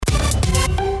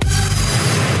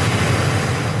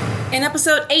in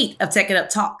episode 8 of Tech It Up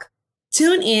Talk.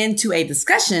 Tune in to a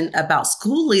discussion about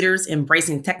school leaders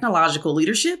embracing technological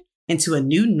leadership into a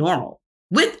new normal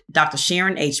with Dr.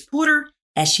 Sharon H. Porter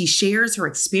as she shares her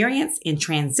experience in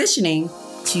transitioning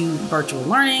to virtual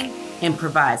learning and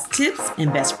provides tips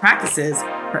and best practices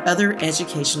for other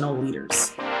educational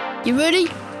leaders. You ready?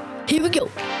 Here we go.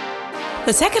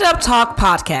 The Tech It Up Talk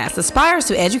podcast aspires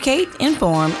to educate,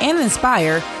 inform, and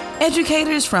inspire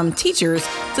educators from teachers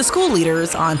to school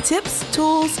leaders on tips,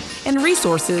 tools, and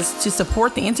resources to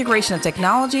support the integration of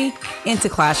technology into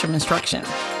classroom instruction.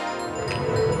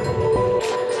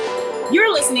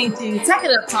 You're listening to Tech It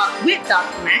Up Talk with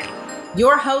Dr. Mac,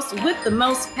 your host with the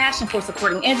most passion for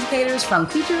supporting educators from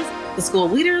teachers to school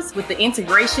leaders with the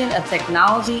integration of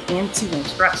technology into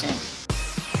instruction.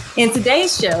 In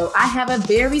today's show, I have a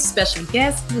very special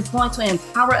guest who is going to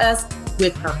empower us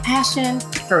with her passion,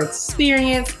 her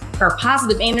experience, her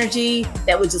positive energy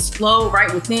that would just flow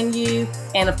right within you,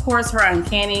 and of course, her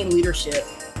uncanny leadership.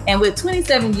 And with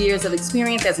 27 years of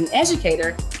experience as an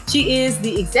educator, she is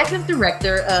the executive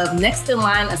director of Next in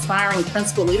Line Aspiring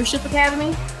Principal Leadership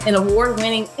Academy, an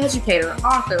award-winning educator,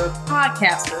 author,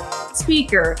 podcaster,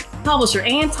 speaker, publisher,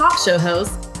 and talk show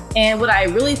host. And what I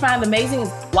really find amazing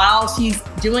is while she's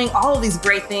doing all of these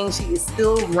great things, she is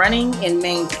still running and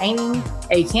maintaining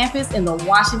a campus in the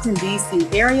Washington, D.C.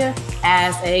 area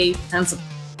as a principal.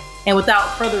 And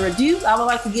without further ado, I would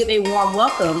like to give a warm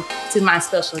welcome to my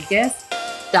special guest,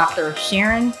 Dr.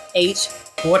 Sharon H.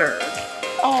 Porter.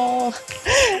 Oh,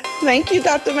 thank you,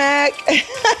 Dr. Mac.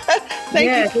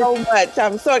 Thank you so much.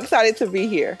 I'm so excited to be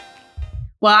here.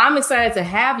 Well, I'm excited to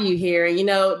have you here. You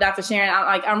know, Dr. Sharon,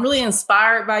 I'm really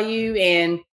inspired by you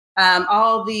and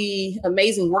all the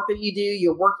amazing work that you do,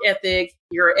 your work ethic,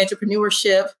 your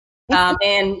entrepreneurship,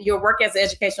 and your work as an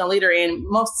educational leader, and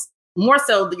more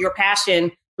so your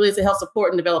passion really to help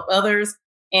support and develop others.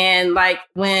 And like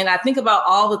when I think about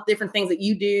all the different things that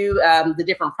you do, the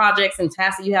different projects and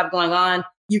tasks that you have going on,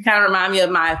 you kind of remind me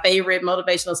of my favorite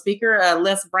motivational speaker,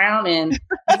 Les Brown, and he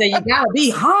said, you gotta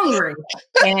be hungry.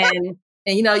 And,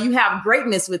 you know, you have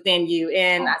greatness within you.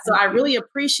 And so I really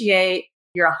appreciate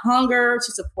your hunger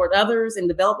to support others and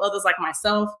develop others like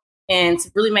myself and to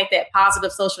really make that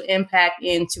positive social impact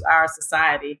into our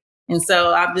society. And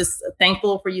so I'm just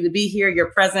thankful for you to be here. Your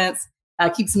presence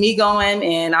keeps me going.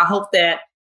 And I hope that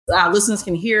our listeners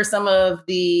can hear some of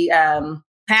the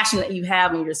passion that you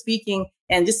have when you're speaking,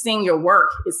 and just seeing your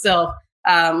work itself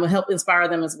will help inspire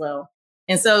them as well.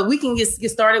 And so we can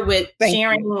get started with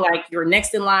sharing like your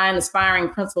Next in Line Aspiring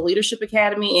Principal Leadership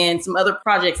Academy and some other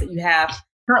projects that you have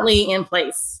currently in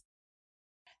place.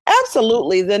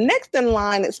 Absolutely. The Next in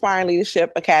Line Aspiring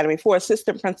Leadership Academy for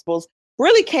assistant principals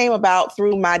really came about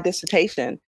through my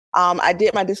dissertation. I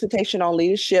did my dissertation on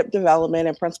leadership development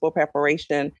and principal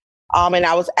preparation. And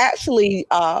I was actually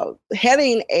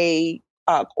coordinating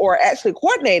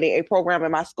a program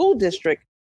in my school district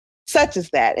such as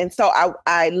that. And so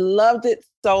I loved it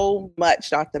so much,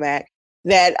 Dr. Mac,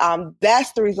 that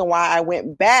that's the reason why I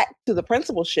went back to the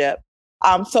principalship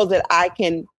so that I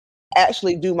can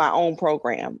actually do my own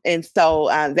program. And so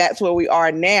that's where we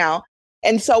are now.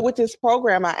 And so with this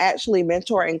program, I actually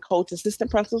mentor and coach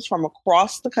assistant principals from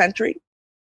across the country.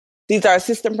 These are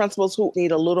assistant principals who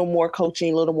need a little more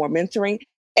coaching, a little more mentoring,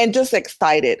 and just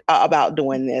excited about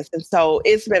doing this. And so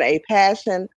it's been a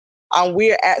passion.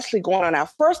 We're actually going on our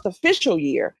first official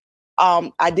year.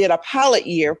 I did a pilot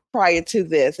year prior to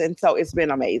this, and so it's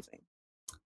been amazing.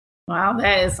 Wow,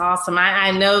 that is awesome.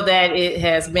 I know that it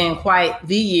has been quite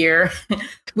the year,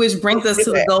 which brings us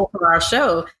to the goal for our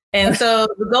show. And so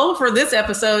the goal for this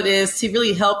episode is to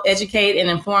really help educate and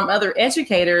inform other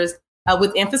educators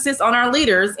with emphasis on our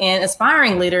leaders and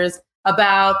aspiring leaders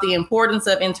about the importance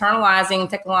of internalizing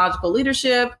technological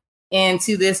leadership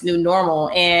into this new normal.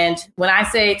 And when I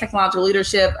say technological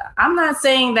leadership, I'm not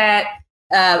saying that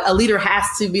a leader has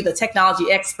to be the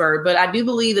technology expert, but I do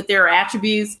believe that there are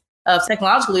attributes of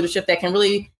technological leadership that can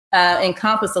really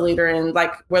encompass a leader, and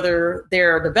like whether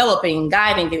they're developing,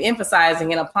 guiding, and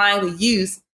emphasizing and applying the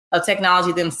use of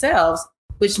technology themselves,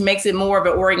 which makes it more of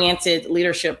an oriented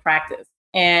leadership practice.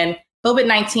 And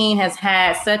COVID-19 has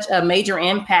had such a major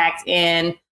impact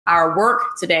in our work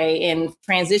today in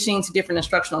transitioning to different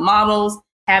instructional models,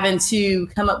 having to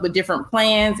come up with different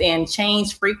plans and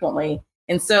change frequently.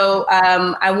 And so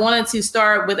I wanted to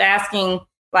start with asking,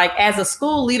 like, as a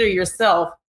school leader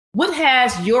yourself, what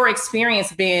has your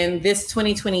experience been this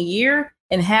 2020 year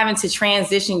in having to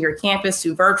transition your campus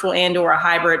to virtual and/or a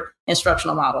hybrid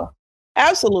instructional model?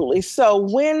 Absolutely. So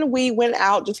when we went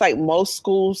out, just like most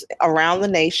schools around the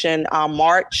nation,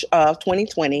 March of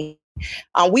 2020,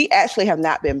 We actually have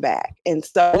not been back. And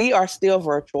so we are still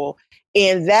virtual.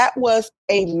 And that was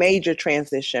a major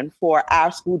transition for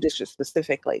our school district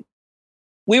specifically.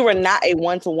 We were not a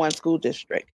one-to-one school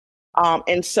district.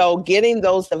 And so getting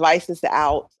those devices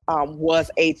out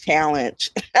was a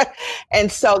challenge.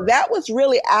 And so that was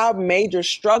really our major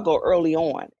struggle early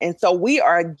on. And so we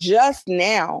are just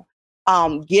now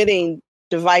getting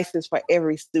devices for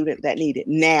every student that need it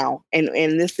now. And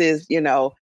this is,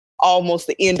 almost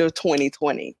the end of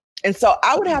 2020. And so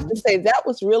I would have to say that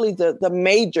was really the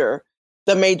major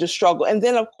struggle. And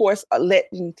then, of course,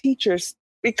 letting teachers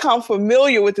become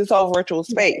familiar with this whole virtual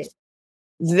space.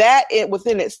 That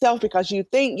within itself, because you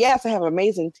think, yes, I have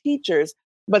amazing teachers,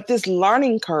 but this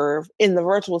learning curve in the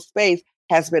virtual space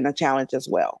has been a challenge as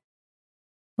well.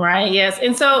 Right. Yes.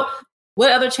 And so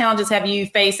what other challenges have you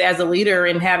faced as a leader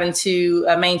in having to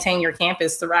maintain your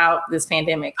campus throughout this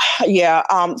pandemic? Yeah.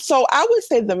 So I would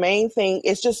say the main thing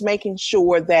is just making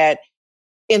sure that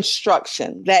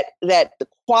instruction, that the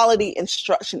quality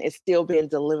instruction is still being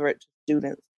delivered to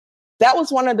students. That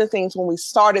was one of the things when we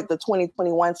started the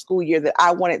 2021 school year that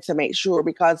I wanted to make sure,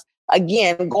 because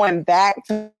again, going back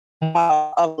to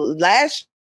last,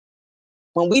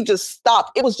 when we just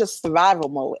stopped, it was just survival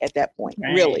mode at that point,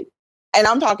 really. And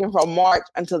I'm talking from March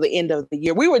until the end of the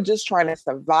year. We were just trying to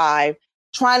survive,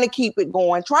 trying to keep it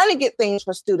going, trying to get things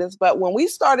for students. But when we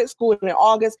started school in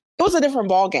August, it was a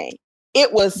different ballgame.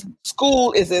 It was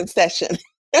school is in session.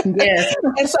 Yes.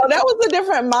 And so that was a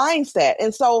different mindset.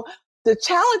 And so the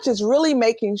challenge is really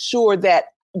making sure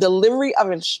that delivery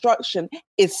of instruction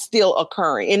is still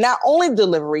occurring. And not only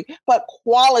delivery, but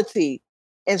quality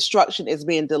instruction is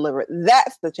being delivered.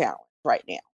 That's the challenge right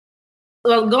now.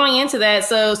 Well, going into that,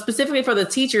 so specifically for the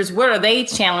teachers, what are they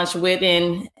challenged with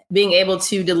in being able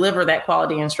to deliver that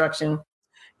quality instruction?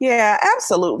 Yeah,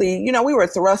 absolutely. We were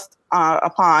thrust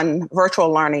upon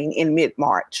virtual learning in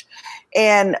mid-March.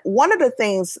 And one of the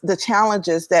things, the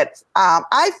challenges that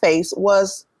I faced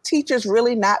was teachers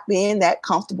really not being that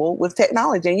comfortable with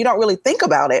technology. And you don't really think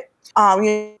about it.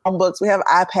 Books, we have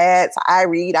iPads,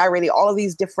 iReady, all of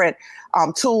these different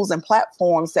tools and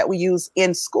platforms that we use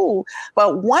in school.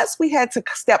 But once we had to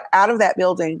step out of that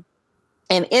building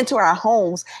and into our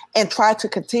homes and try to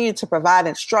continue to provide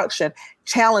instruction,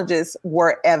 challenges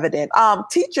were evident.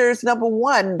 Teachers, number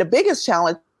one, the biggest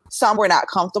challenge, some were not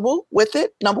comfortable with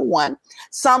it, number one.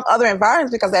 Some other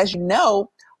environments, because as you know,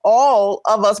 all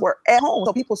of us were at home.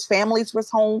 So people's families were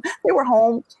home. They were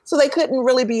home. So they couldn't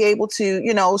really be able to,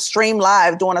 stream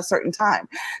live during a certain time.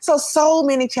 So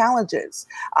many challenges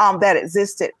that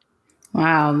existed.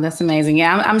 Wow, that's amazing.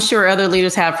 Yeah, I'm sure other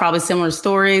leaders have probably similar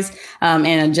stories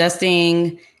and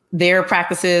adjusting their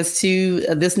practices to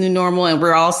this new normal. And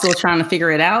we're all still trying to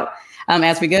figure it out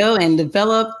as we go and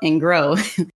develop and grow.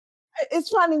 It's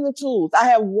finding the tools. I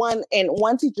have one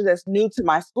teacher that's new to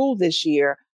my school this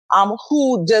year.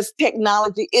 Who just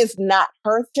technology is not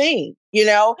her thing,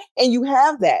 and you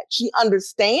have that. She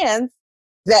understands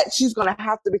that she's going to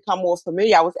have to become more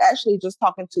familiar. I was actually just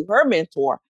talking to her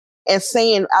mentor and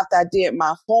saying, after I did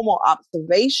my formal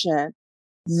observation,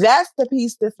 that's the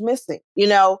piece that's missing.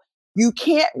 You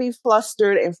can't be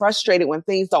flustered and frustrated when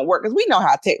things don't work, because we know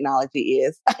how technology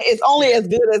is. It's only as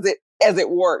good as it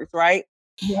works, right?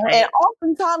 Right. And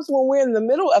oftentimes when we're in the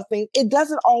middle of things, it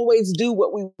doesn't always do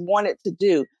what we want it to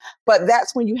do. But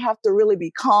that's when you have to really be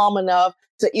calm enough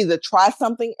to either try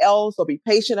something else or be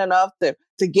patient enough to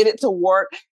get it to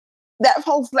work. That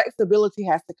whole flexibility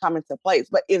has to come into place.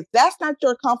 But if that's not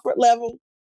your comfort level,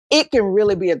 it can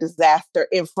really be a disaster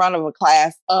in front of a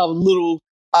class of little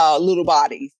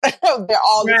bodies. They're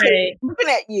all looking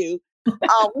at you,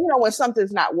 when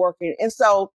something's not working. And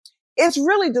so it's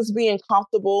really just being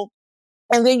comfortable.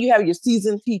 And then you have your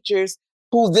seasoned teachers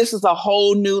who this is a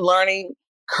whole new learning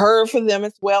curve for them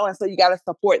as well. And so you got to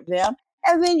support them.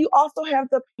 And then you also have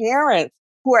the parents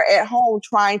who are at home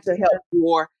trying to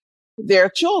help their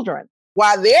children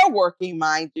while they're working,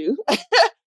 mind you,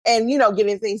 and,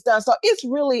 getting things done. So it's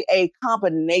really a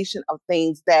combination of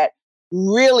things that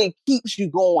really keeps you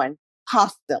going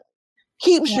constantly,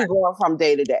 keeps you going from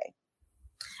day to day.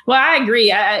 Well, I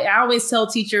agree. I always tell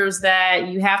teachers that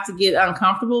you have to get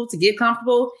uncomfortable to get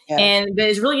comfortable. Yes. And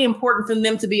it's really important for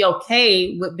them to be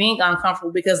okay with being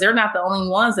uncomfortable, because they're not the only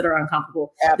ones that are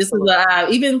uncomfortable. Absolutely. This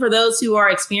is even for those who are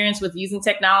experienced with using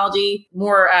technology,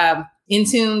 more in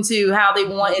tune to how they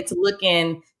want it to look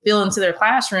and feel into their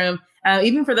classroom.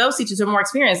 Even for those teachers who are more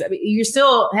experienced, you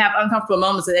still have uncomfortable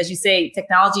moments. As you say,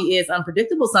 technology is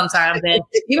unpredictable sometimes. And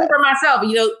even for myself,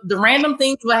 the random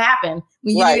things will happen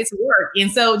when you need it to work.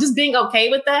 And so just being okay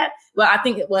with that, well, I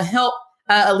think it will help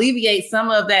alleviate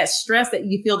some of that stress that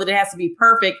you feel that it has to be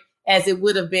perfect as it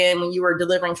would have been when you were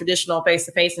delivering traditional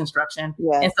face-to-face instruction.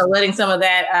 Yes. And so letting some of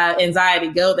that anxiety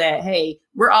go that, hey,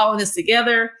 we're all in this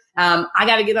together. I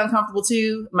got to get uncomfortable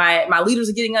too. My leaders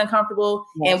are getting uncomfortable,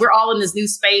 and we're all in this new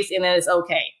space, and then it's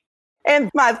okay.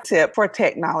 And my tip for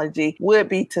technology would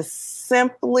be to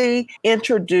simply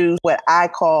introduce what I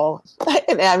call,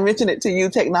 and I mentioned it to you,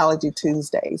 Technology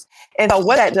Tuesdays. And so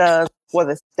what that does for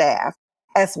the staff,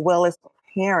 as well as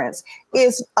parents,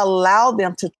 is allow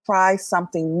them to try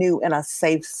something new in a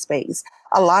safe space.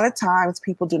 A lot of times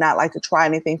people do not like to try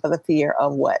anything for the fear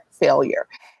of what? Failure.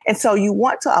 And so you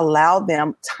want to allow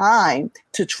them time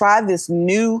to try this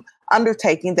new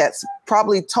undertaking that's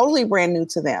probably totally brand new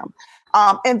to them.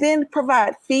 And then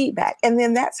provide feedback. And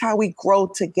then that's how we grow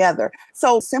together.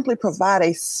 So simply provide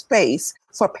a space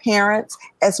for parents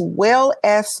as well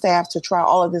as staff to try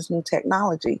all of this new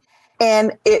technology.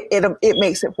 And it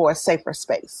makes it for a safer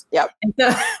space. Yep.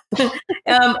 And so,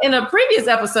 in a previous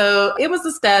episode, it was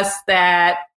discussed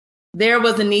that there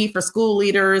was a need for school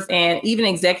leaders and even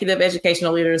executive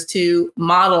educational leaders to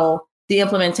model the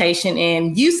implementation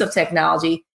and use of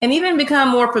technology and even become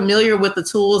more familiar with the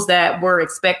tools that were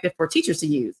expected for teachers to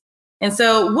use. And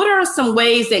so what are some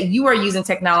ways that you are using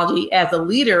technology as a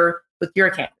leader with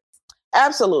your campus?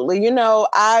 Absolutely.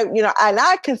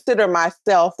 I consider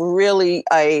myself really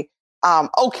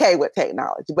okay with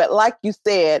technology, but like you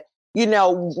said,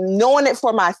 knowing it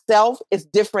for myself is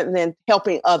different than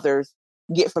helping others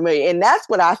get familiar. And that's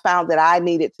what I found that I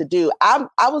needed to do. I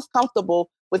was comfortable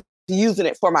with using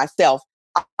it for myself,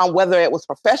 whether it was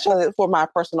professional or for my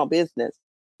personal business.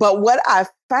 But what I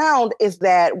found is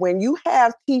that when you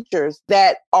have teachers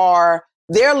that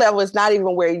their level is not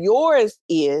even where yours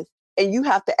is, and you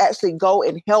have to actually go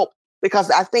and help, because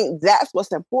I think that's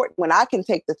what's important when I can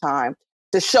take the time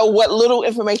to show what little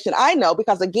information I know,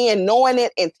 because again, knowing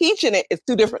it and teaching it is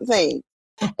two different things.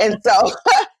 And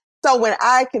so when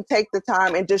I can take the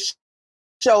time and just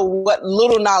show what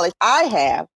little knowledge I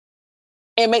have,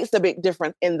 it makes a big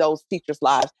difference in those teachers'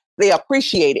 lives. They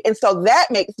appreciate it. And so that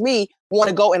makes me want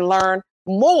to go and learn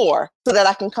more so that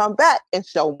I can come back and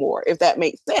show more, if that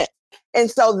makes sense.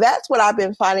 And so that's what I've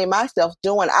been finding myself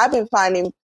doing. I've been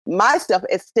finding myself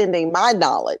extending my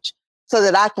knowledge so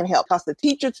that I can help. Because the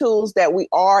teacher tools that we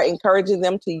are encouraging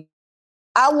them to use,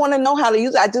 I want to know how to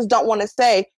use it. I just don't want to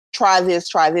say, try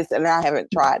this, and I haven't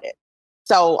tried it.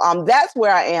 So that's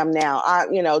where I am now.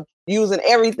 Using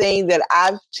everything that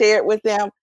I've shared with them,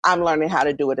 I'm learning how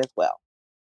to do it as well.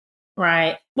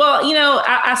 Right. Well,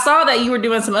 I saw that you were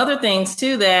doing some other things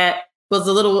too that was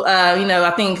a little,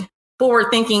 I think forward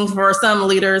thinking for some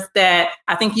leaders that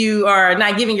I think you are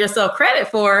not giving yourself credit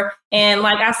for. And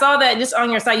like I saw that just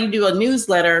on your site, you do a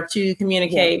newsletter to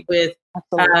communicate with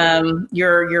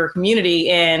your community.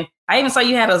 And I even saw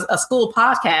you had a school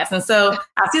podcast. And so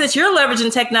I see that you're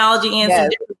leveraging technology in some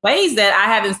different ways that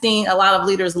I haven't seen a lot of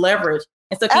leaders leverage.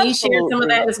 And so can you share some of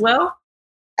that as well?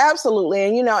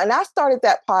 Absolutely. And, and I started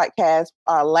that podcast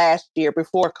last year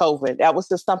before COVID. That was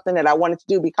just something that I wanted to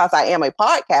do because I am a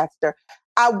podcaster.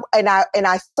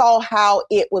 I saw how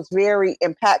it was very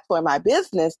impactful in my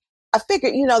business. I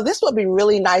figured, this would be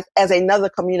really nice as another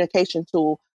communication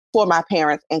tool for my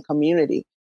parents and community.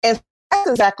 And that's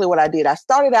exactly what I did. I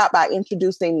started out by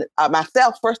introducing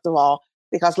myself, first of all,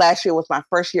 because last year was my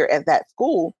first year at that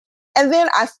school. And then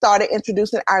I started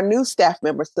introducing our new staff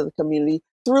members to the community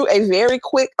through a very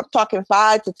quick, I'm talking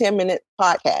 5 to 10 minute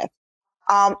podcast.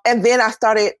 And then I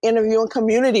started interviewing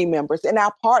community members and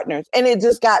our partners, and it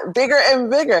just got bigger and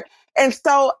bigger. And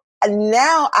so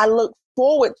now I look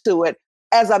forward to it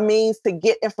as a means to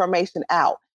get information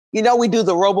out. We do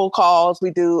the robocalls,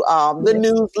 we do the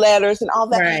newsletters and all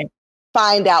that. Right.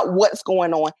 Find out what's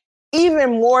going on.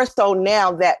 Even more so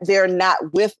now that they're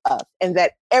not with us and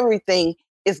that everything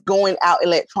is going out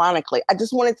electronically. I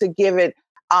just wanted to give it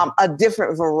a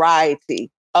different variety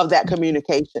of that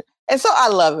communication. And so I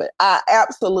love it. I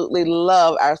absolutely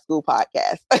love our school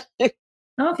podcast.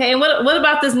 Okay. And what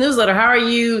about this newsletter? How are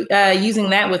you using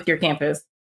that with your campus?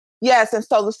 Yes. And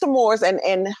so the s'mores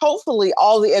and hopefully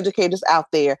all the educators out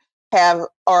there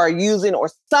are using or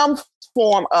some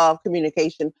form of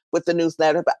communication with the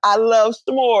newsletter. But I love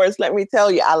s'mores. Let me tell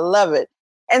you, I love it.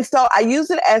 And so I use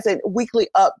it as a weekly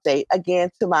update, again,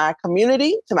 to my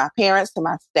community, to my parents, to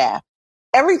my staff.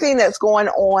 Everything that's going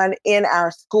on in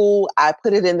our school, I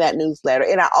put it in that newsletter.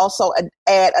 And I also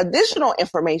add additional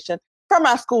information from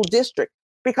our school district,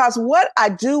 because what I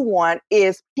do want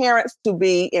is parents to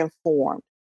be informed.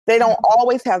 They don't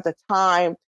always have the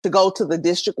time to go to the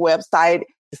district website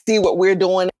to see what we're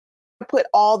doing. Put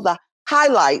all the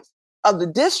highlights of the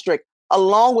district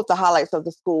along with the highlights of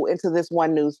the school into this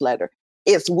one newsletter.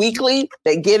 It's weekly.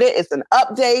 They get it. It's an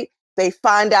update. They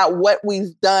find out what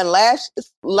we've done last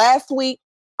week,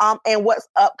 and what's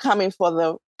upcoming for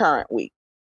the current week.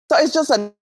 So it's just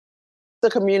the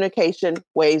communication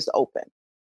waves open.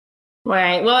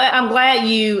 Right. Well, I'm glad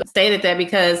you stated that,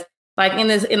 because like in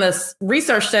this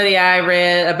research study I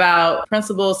read about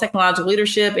principals' technological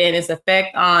leadership and its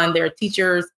effect on their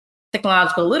teachers'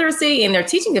 technological literacy and their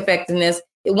teaching effectiveness,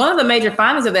 one of the major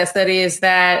findings of that study is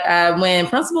that when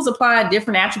principals applied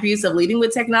different attributes of leading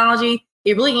with technology,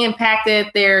 it really impacted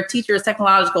their teachers'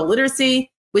 technological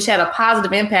literacy, which had a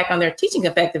positive impact on their teaching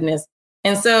effectiveness.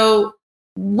 And so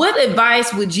what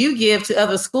advice would you give to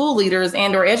other school leaders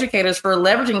and or educators for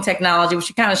leveraging technology, which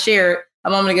you kind of shared a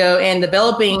moment ago, and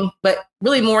developing, but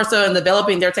really more so in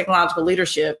developing their technological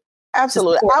leadership?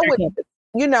 Absolutely.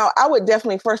 I would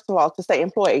definitely, first of all, to say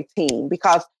employ a team,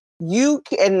 because you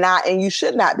cannot and you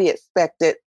should not be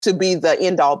expected to be the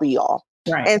end all be all.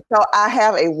 Right. And so I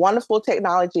have a wonderful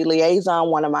technology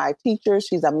liaison, one of my teachers.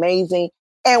 She's amazing.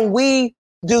 And we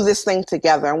do this thing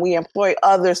together, and we employ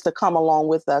others to come along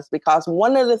with us, because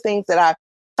one of the things that I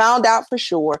found out for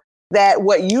sure, that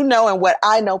what you know and what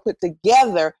I know put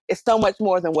together is so much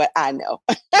more than what I know.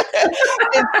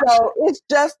 And so it's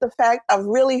just the fact of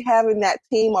really having that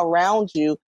team around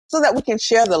you so that we can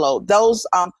share the load. Those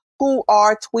who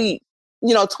are tweet.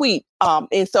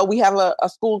 And so we have a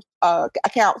school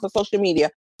account for social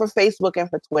media, for Facebook and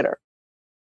for Twitter.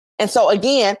 And so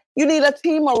again, you need a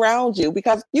team around you,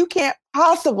 because you can't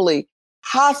possibly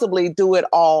do it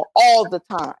all the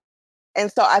time. And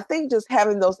so I think just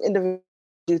having those individuals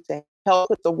to help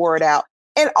put the word out,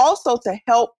 and also to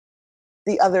help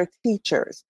the other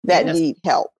teachers that need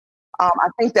help. I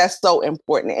think that's so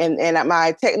important. And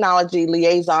my technology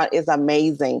liaison is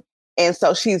amazing. And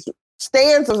so she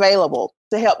stands available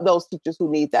to help those teachers who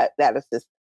need that assistance.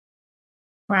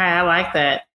 Right. I like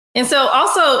that. And so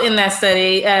also in that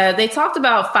study, they talked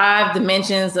about 5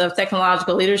 dimensions of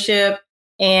technological leadership.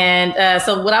 And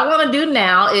so what I want to do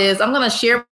now is I'm going to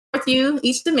share with you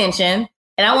each dimension.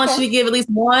 And I want you to give at least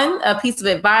a piece of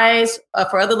advice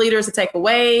for other leaders to take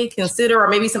away, consider, or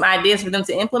maybe some ideas for them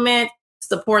to implement,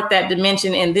 support that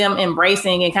dimension, and them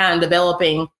embracing and kind of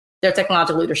developing their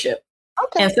technological leadership.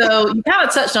 Okay. And so you kind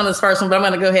of touched on this first one, but I'm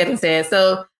going to go ahead and say it.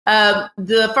 So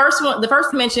the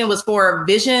first dimension was for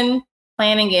vision,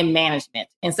 planning, and management.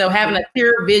 And so having a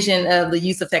clear vision of the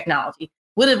use of technology.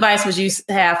 What advice would you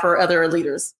have for other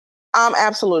leaders?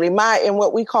 Absolutely.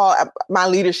 What we call my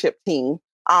leadership team,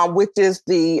 which is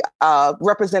the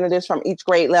representatives from each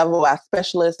grade level, our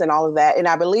specialists and all of that. And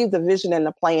I believe the vision and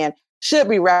the plan should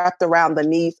be wrapped around the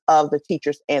needs of the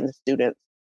teachers and the students.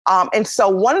 And so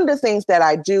one of the things that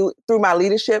I do through my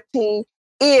leadership team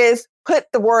is put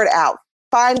the word out,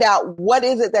 find out what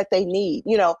is it that they need,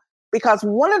 because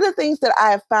one of the things that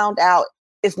I have found out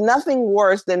is nothing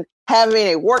worse than having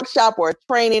a workshop or a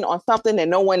training on something that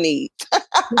no one needs.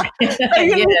 So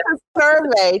you need to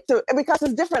survey because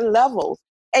it's different levels.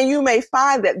 And you may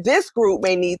find that this group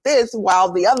may need this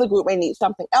while the other group may need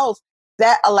something else.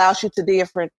 That allows you to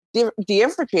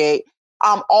differentiate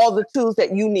all the tools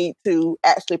that you need to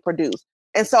actually produce.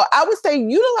 And so I would say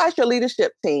utilize your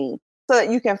leadership team so that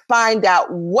you can find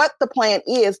out what the plan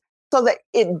is, so that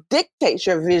it dictates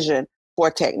your vision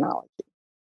for technology.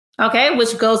 Okay,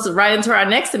 which goes right into our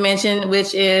next dimension,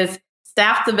 which is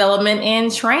staff development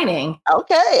and training.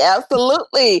 Okay,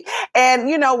 absolutely. And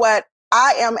you know what?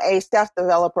 I am a staff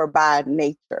developer by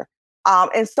nature.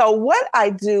 And so what I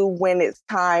do when it's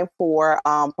time for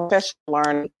professional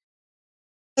learning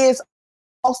is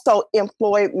also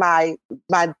employ my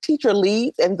teacher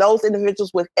leads and those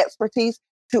individuals with expertise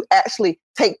to actually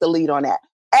take the lead on that.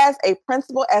 As a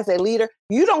principal, as a leader,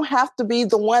 you don't have to be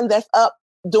the one that's up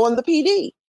doing the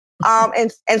PD.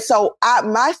 And so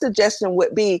my suggestion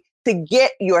would be to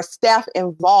get your staff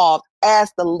involved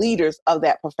as the leaders of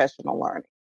that professional learning.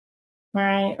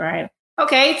 Right.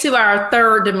 Okay, to our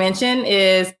third dimension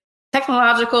is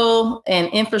technological and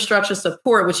infrastructure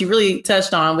support, which you really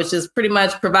touched on, which is pretty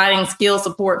much providing skill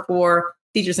support for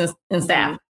teachers and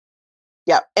staff.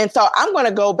 Yeah. And so I'm going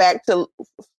to go back to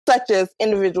such as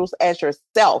individuals as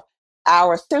yourself,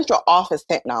 our central office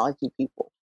technology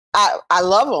people. I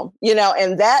love them,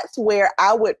 and that's where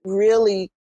I would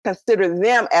really consider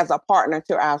them as a partner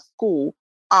to our school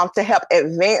to help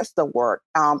advance the work,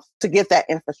 to get that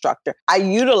infrastructure. I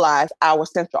utilize our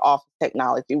central office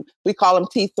technology. We call them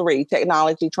T3,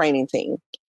 Technology Training Team.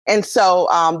 And so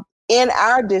in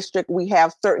our district, we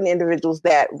have certain individuals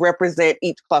that represent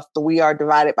each cluster. We are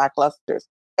divided by clusters.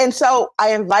 And so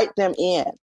I invite them in.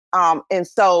 And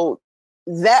so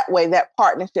that way, that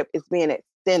partnership is being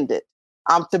extended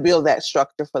to build that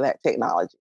structure for that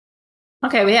technology.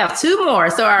 Okay, we have two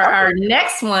more. So our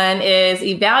next one is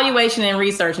evaluation and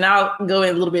research. Now I'll go in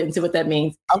a little bit into what that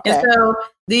means. Okay. And so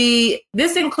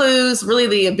this includes really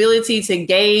the ability to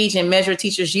gauge and measure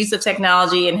teachers' use of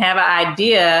technology and have an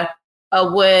idea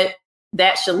of what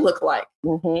that should look like.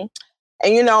 Mm-hmm.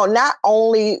 And, not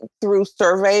only through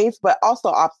surveys, but also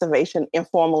observation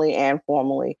informally and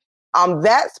formally.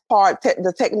 That's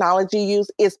the technology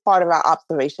use is part of our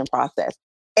observation process.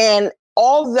 And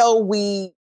although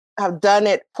we have done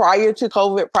it prior to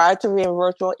COVID, prior to being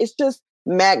virtual, it's just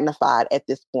magnified at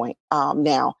this point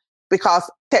now, because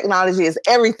technology is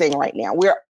everything right now.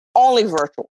 We're only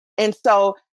virtual. And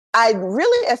so I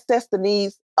really assess the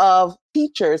needs of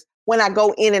teachers when I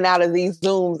go in and out of these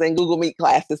Zooms and Google Meet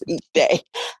classes each day.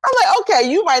 I'm like, okay,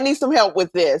 you might need some help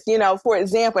with this. For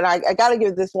example, and I got to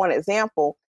give this one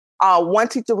example. One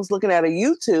teacher was looking at a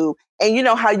YouTube, and you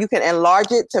know how you can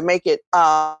enlarge it to make it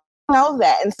know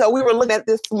that. And so we were looking at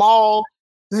this small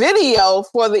video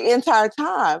for the entire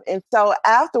time. And so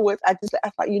afterwards, I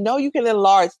thought, you can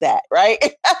enlarge that, right?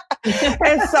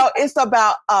 And so it's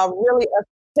about really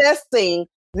assessing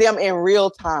them in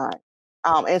real time.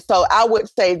 And so I would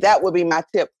say that would be my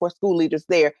tip for school leaders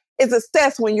there, is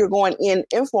assess when you're going in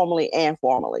informally and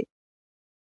formally.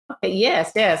 Okay,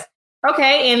 yes.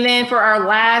 Okay, and then for our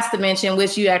last dimension,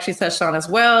 which you actually touched on as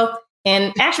well,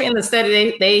 and actually in the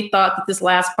study, they thought that this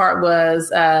last part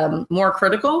was more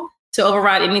critical to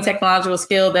override any technological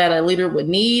skill that a leader would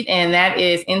need, and that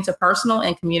is interpersonal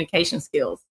and communication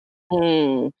skills.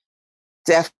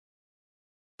 Definitely.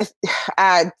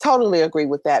 I totally agree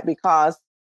with that, because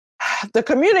the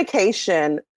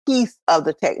communication piece of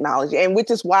the technology, and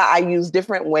which is why I use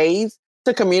different ways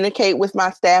to communicate with my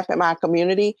staff and my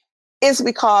community, is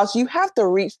because you have to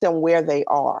reach them where they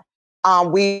are.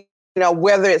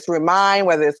 Whether it's Remind,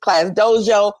 whether it's Class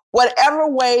Dojo, whatever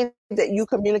way that you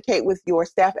communicate with your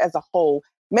staff as a whole,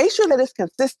 make sure that it's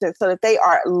consistent so that they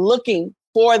are looking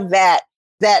for that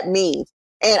means.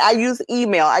 And I use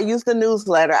email, I use the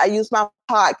newsletter, I use my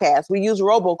podcast, we use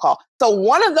robocall. So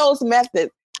one of those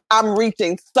methods, I'm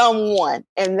reaching someone,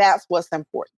 and that's what's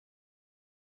important.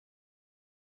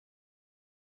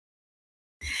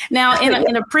 Now,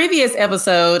 in a previous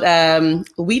episode,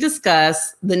 we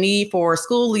discussed the need for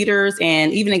school leaders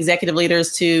and even executive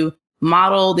leaders to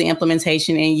model the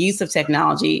implementation and use of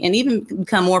technology, and even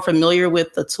become more familiar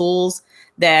with the tools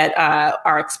that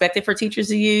are expected for teachers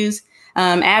to use.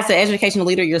 As an educational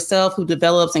leader yourself who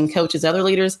develops and coaches other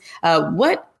leaders,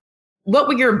 what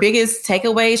were your biggest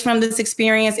takeaways from this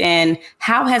experience, and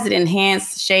how has it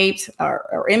enhanced, shaped,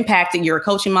 or impacted your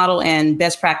coaching model and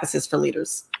best practices for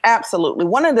leaders? Absolutely.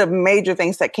 One of the major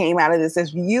things that came out of this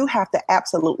is you have to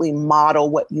absolutely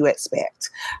model what you expect.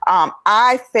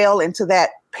 I fell into that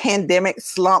pandemic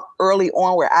slump early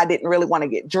on where I didn't really want to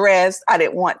get dressed. I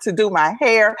didn't want to do my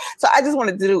hair. So I just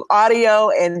wanted to do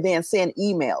audio and then send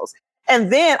emails.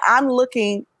 And then I'm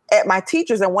looking at my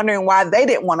teachers and wondering why they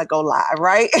didn't want to go live,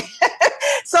 right?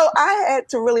 So I had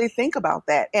to really think about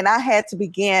that. And I had to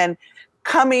begin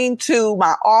coming to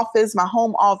my office, my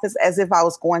home office, as if I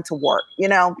was going to work,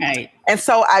 Right. And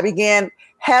so I began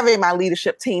having my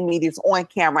leadership team meetings on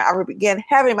camera. I began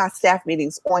having my staff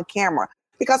meetings on camera,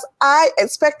 because I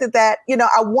expected that,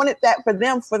 I wanted that for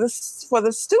them, for the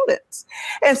students.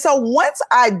 And so once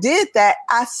I did that,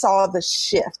 I saw the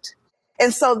shift.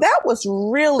 And so that was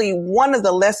really one of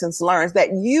the lessons learned,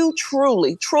 that you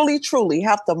truly, truly, truly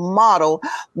have to model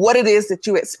what it is that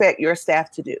you expect your staff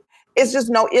to do. It's just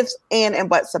no ifs, and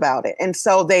buts about it. And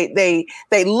so they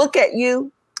look at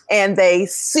you and they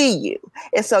see you.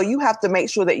 And so you have to make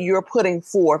sure that you're putting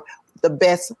forth the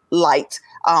best light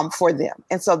for them.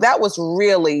 And so that was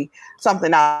really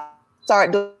something I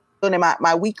started doing in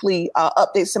my weekly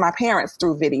updates to my parents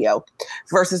through video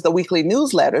versus the weekly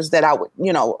newsletters that I would,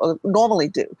 normally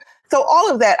do. So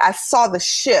all of that, I saw the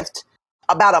shift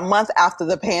about a month after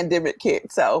the pandemic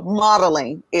hit. So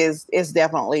modeling is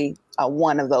definitely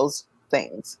one of those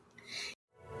things.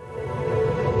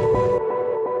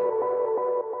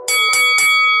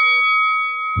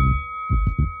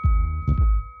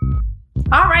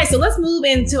 All right, so let's move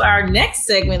into our next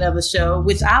segment of the show,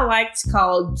 which I like to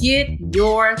call Get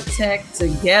Your Tech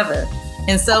Together.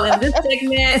 And so in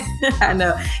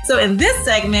this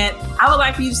segment, I would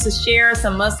like for you to share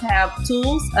some must-have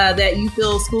tools that you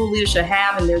feel school leaders should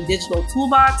have in their digital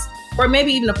toolbox, or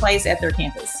maybe even a place at their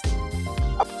campus.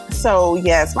 so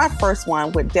yes, my first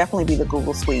one would definitely be the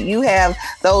Google Suite. You have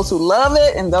those who love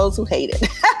it and those who hate it.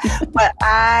 But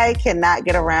I cannot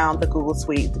get around the Google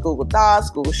Suite, the Google Docs,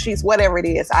 Google Sheets, whatever it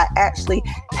is. I actually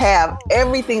have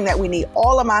everything that we need.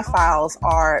 All of my files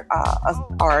are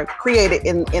created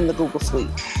in the Google Suite.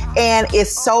 And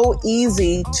it's so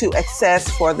easy to access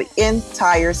for the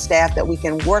entire staff that we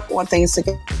can work on things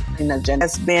together.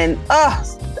 It's been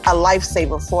a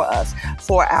lifesaver for us,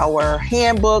 for our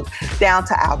handbook, down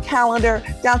to our calendar,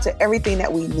 down to everything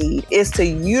that we need, is to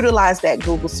utilize that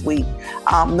Google Suite,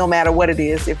 no matter what it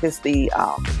is. If it's the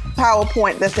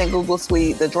PowerPoint that's in Google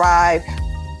Suite, the Drive,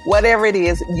 whatever it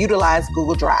is, utilize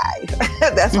Google Drive.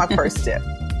 That's my first tip.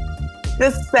 The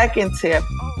second tip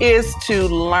is to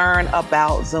learn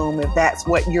about Zoom if that's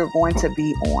what you're going to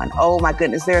be on. Oh my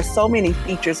goodness, there are so many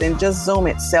features in just Zoom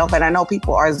itself. And I know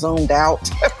people are zoomed out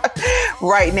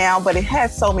right now, but it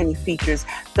has so many features.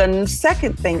 The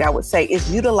second thing I would say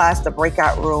is utilize the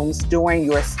breakout rooms during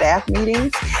your staff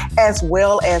meetings as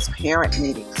well as parent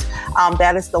meetings.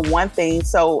 That is the one thing.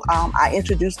 So I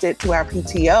introduced it to our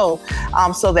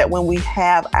PTO so that when we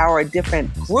have our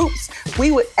different groups,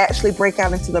 we would actually break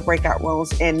out into the breakout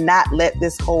rooms and not let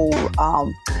this whole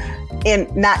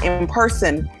not in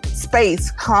person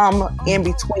space come in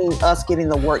between us getting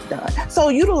the work done. So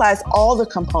utilize all the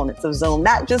components of Zoom,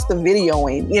 not just the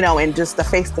videoing, and just the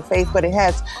face-to-face, but it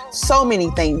has so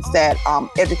many things that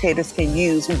educators can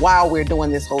use while we're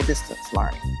doing this whole distance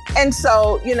learning. And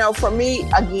so, for me,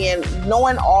 again,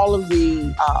 knowing all of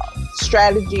the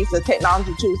strategies, the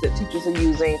technology tools that teachers are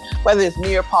using, whether it's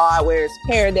Nearpod, whether it's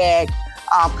Pear Deck,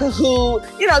 Kahoot,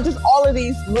 just all of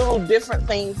these little different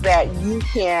things that you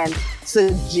can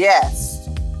suggest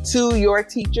to your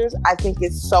teachers, I think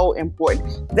is so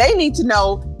important. They need to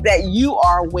know that you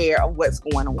are aware of what's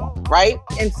going on, right?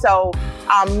 And so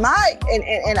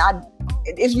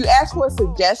if you ask for a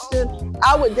suggestion,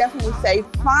 I would definitely say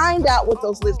find out what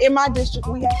those lists. In my district,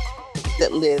 we have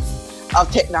that list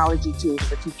of technology tools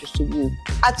for teachers to use.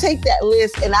 I take that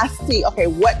list and I see, okay,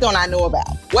 what don't I know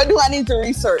about? What do I need to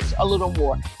research a little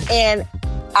more? And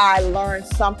I learned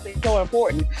something so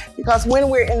important, because when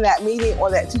we're in that meeting or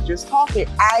that teacher's talking,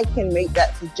 I can make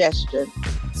that suggestion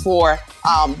for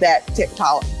that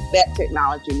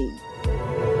technology need.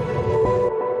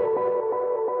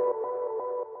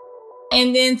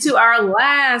 And then to our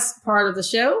last part of the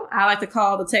show, I like to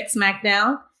call the Tech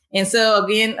Smackdown. And so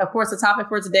again, of course, the topic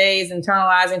for today is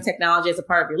internalizing technology as a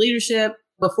part of your leadership.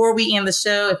 Before we end the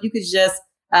show, if you could just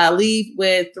leave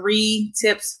with 3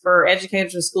 tips for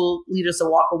educators and school leaders to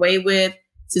walk away with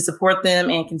to support them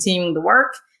in continuing the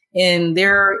work in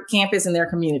their campus and their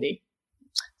community.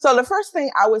 So the first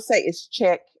thing I would say is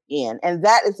check in, and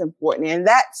that is important. And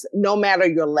that's no matter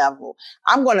your level.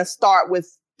 I'm going to start with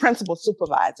principal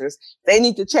supervisors. They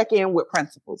need to check in with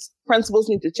principals. Principals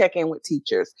need to check in with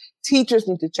teachers. Teachers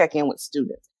need to check in with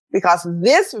students, because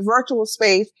this virtual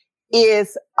space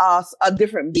is a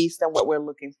different beast than what we're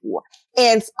looking for.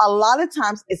 And a lot of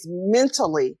times it's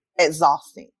mentally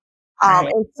exhausting. Right.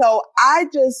 And so I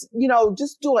just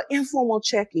do an informal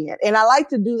check-in. And I like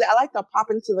to do that. I like to pop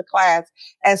into the class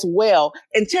as well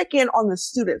and check in on the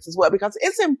students as well, because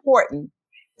it's important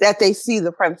that they see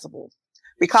the principals.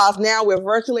 Because now we're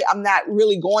virtually, I'm not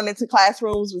really going into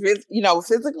classrooms,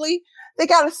 physically. They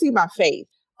got to see my face.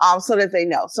 So that they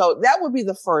know. So that would be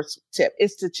the first tip,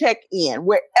 is to check in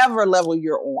wherever level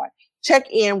you're on. Check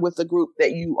in with the group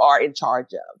that you are in charge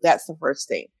of. That's the first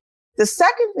thing. The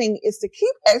second thing is to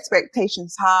keep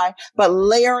expectations high, but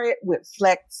layer it with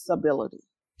flexibility.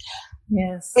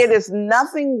 Yes. It is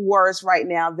nothing worse right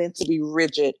now than to be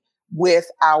rigid with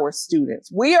our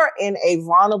students. We are in a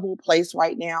vulnerable place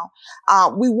right now.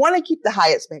 We want to keep the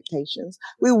high expectations.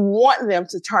 We want them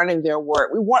to turn in their work.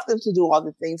 We want them to do all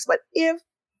the things. But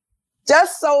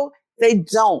just so they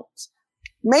don't,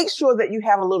 make sure that you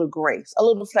have a little grace, a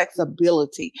little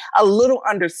flexibility, a little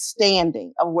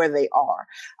understanding of where they are,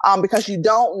 because you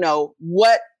don't know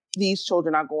what these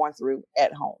children are going through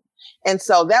at home. And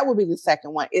so that would be the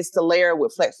second one, is to layer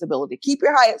with flexibility. Keep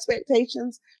your high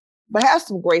expectations, but have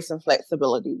some grace and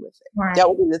flexibility with it. Right. That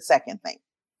would be the second thing.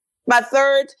 My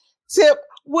third tip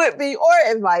would be,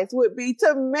 or advice would be,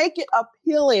 to make it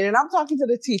appealing. And I'm talking to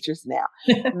the teachers now.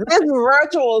 This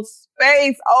virtual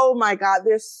space, oh my God,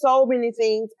 there's so many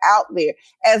things out there.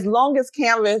 As long as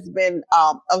Canva has been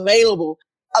available,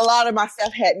 a lot of my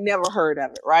staff had never heard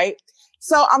of it, right?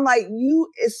 So I'm like,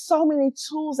 it's so many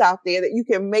tools out there that you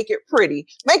can make it pretty,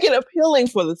 make it appealing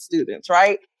for the students,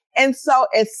 right? And so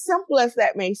as simple as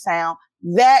that may sound,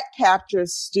 that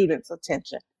captures students'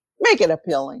 attention. make it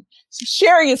appealing.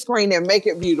 Share your screen and make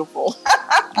it beautiful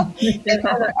and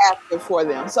interactive for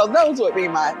them. So those would be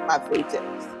my 3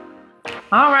 tips.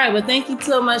 All right. Well, thank you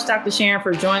so much, Dr. Sharon,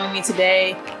 for joining me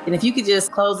today. And if you could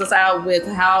just close us out with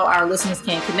how our listeners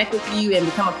can connect with you and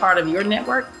become a part of your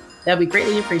network, that'd be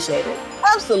greatly appreciated.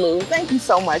 Absolutely. Thank you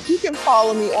so much. You can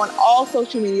follow me on all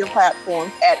social media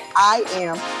platforms at I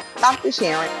am Dr.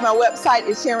 Sharon. My website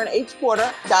is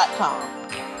SharonHPorter.com.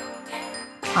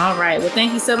 All right. Well,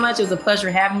 thank you so much. It was a pleasure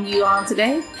having you on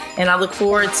today. And I look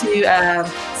forward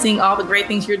to seeing all the great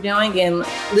things you're doing and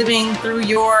living through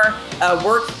your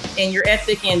work and your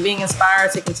ethic and being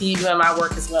inspired to continue doing my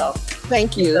work as well.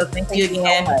 Thank you. So thank you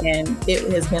again. So and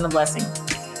it has been a blessing.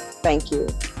 Thank you.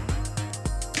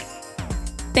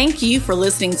 Thank you for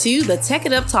listening to the Tech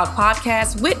It Up Talk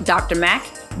podcast with Dr. Mac,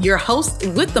 your host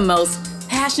with the most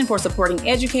passion for supporting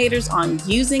educators on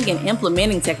using and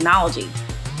implementing technology.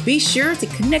 Be sure to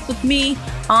connect with me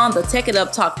on the Tech It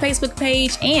Up Talk Facebook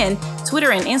page and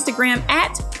Twitter and Instagram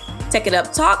at Tech It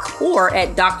Up Talk or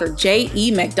at Dr.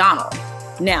 J.E. McDonald.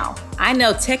 Now, I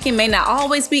know teching may not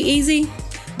always be easy,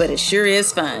 but it sure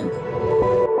is fun.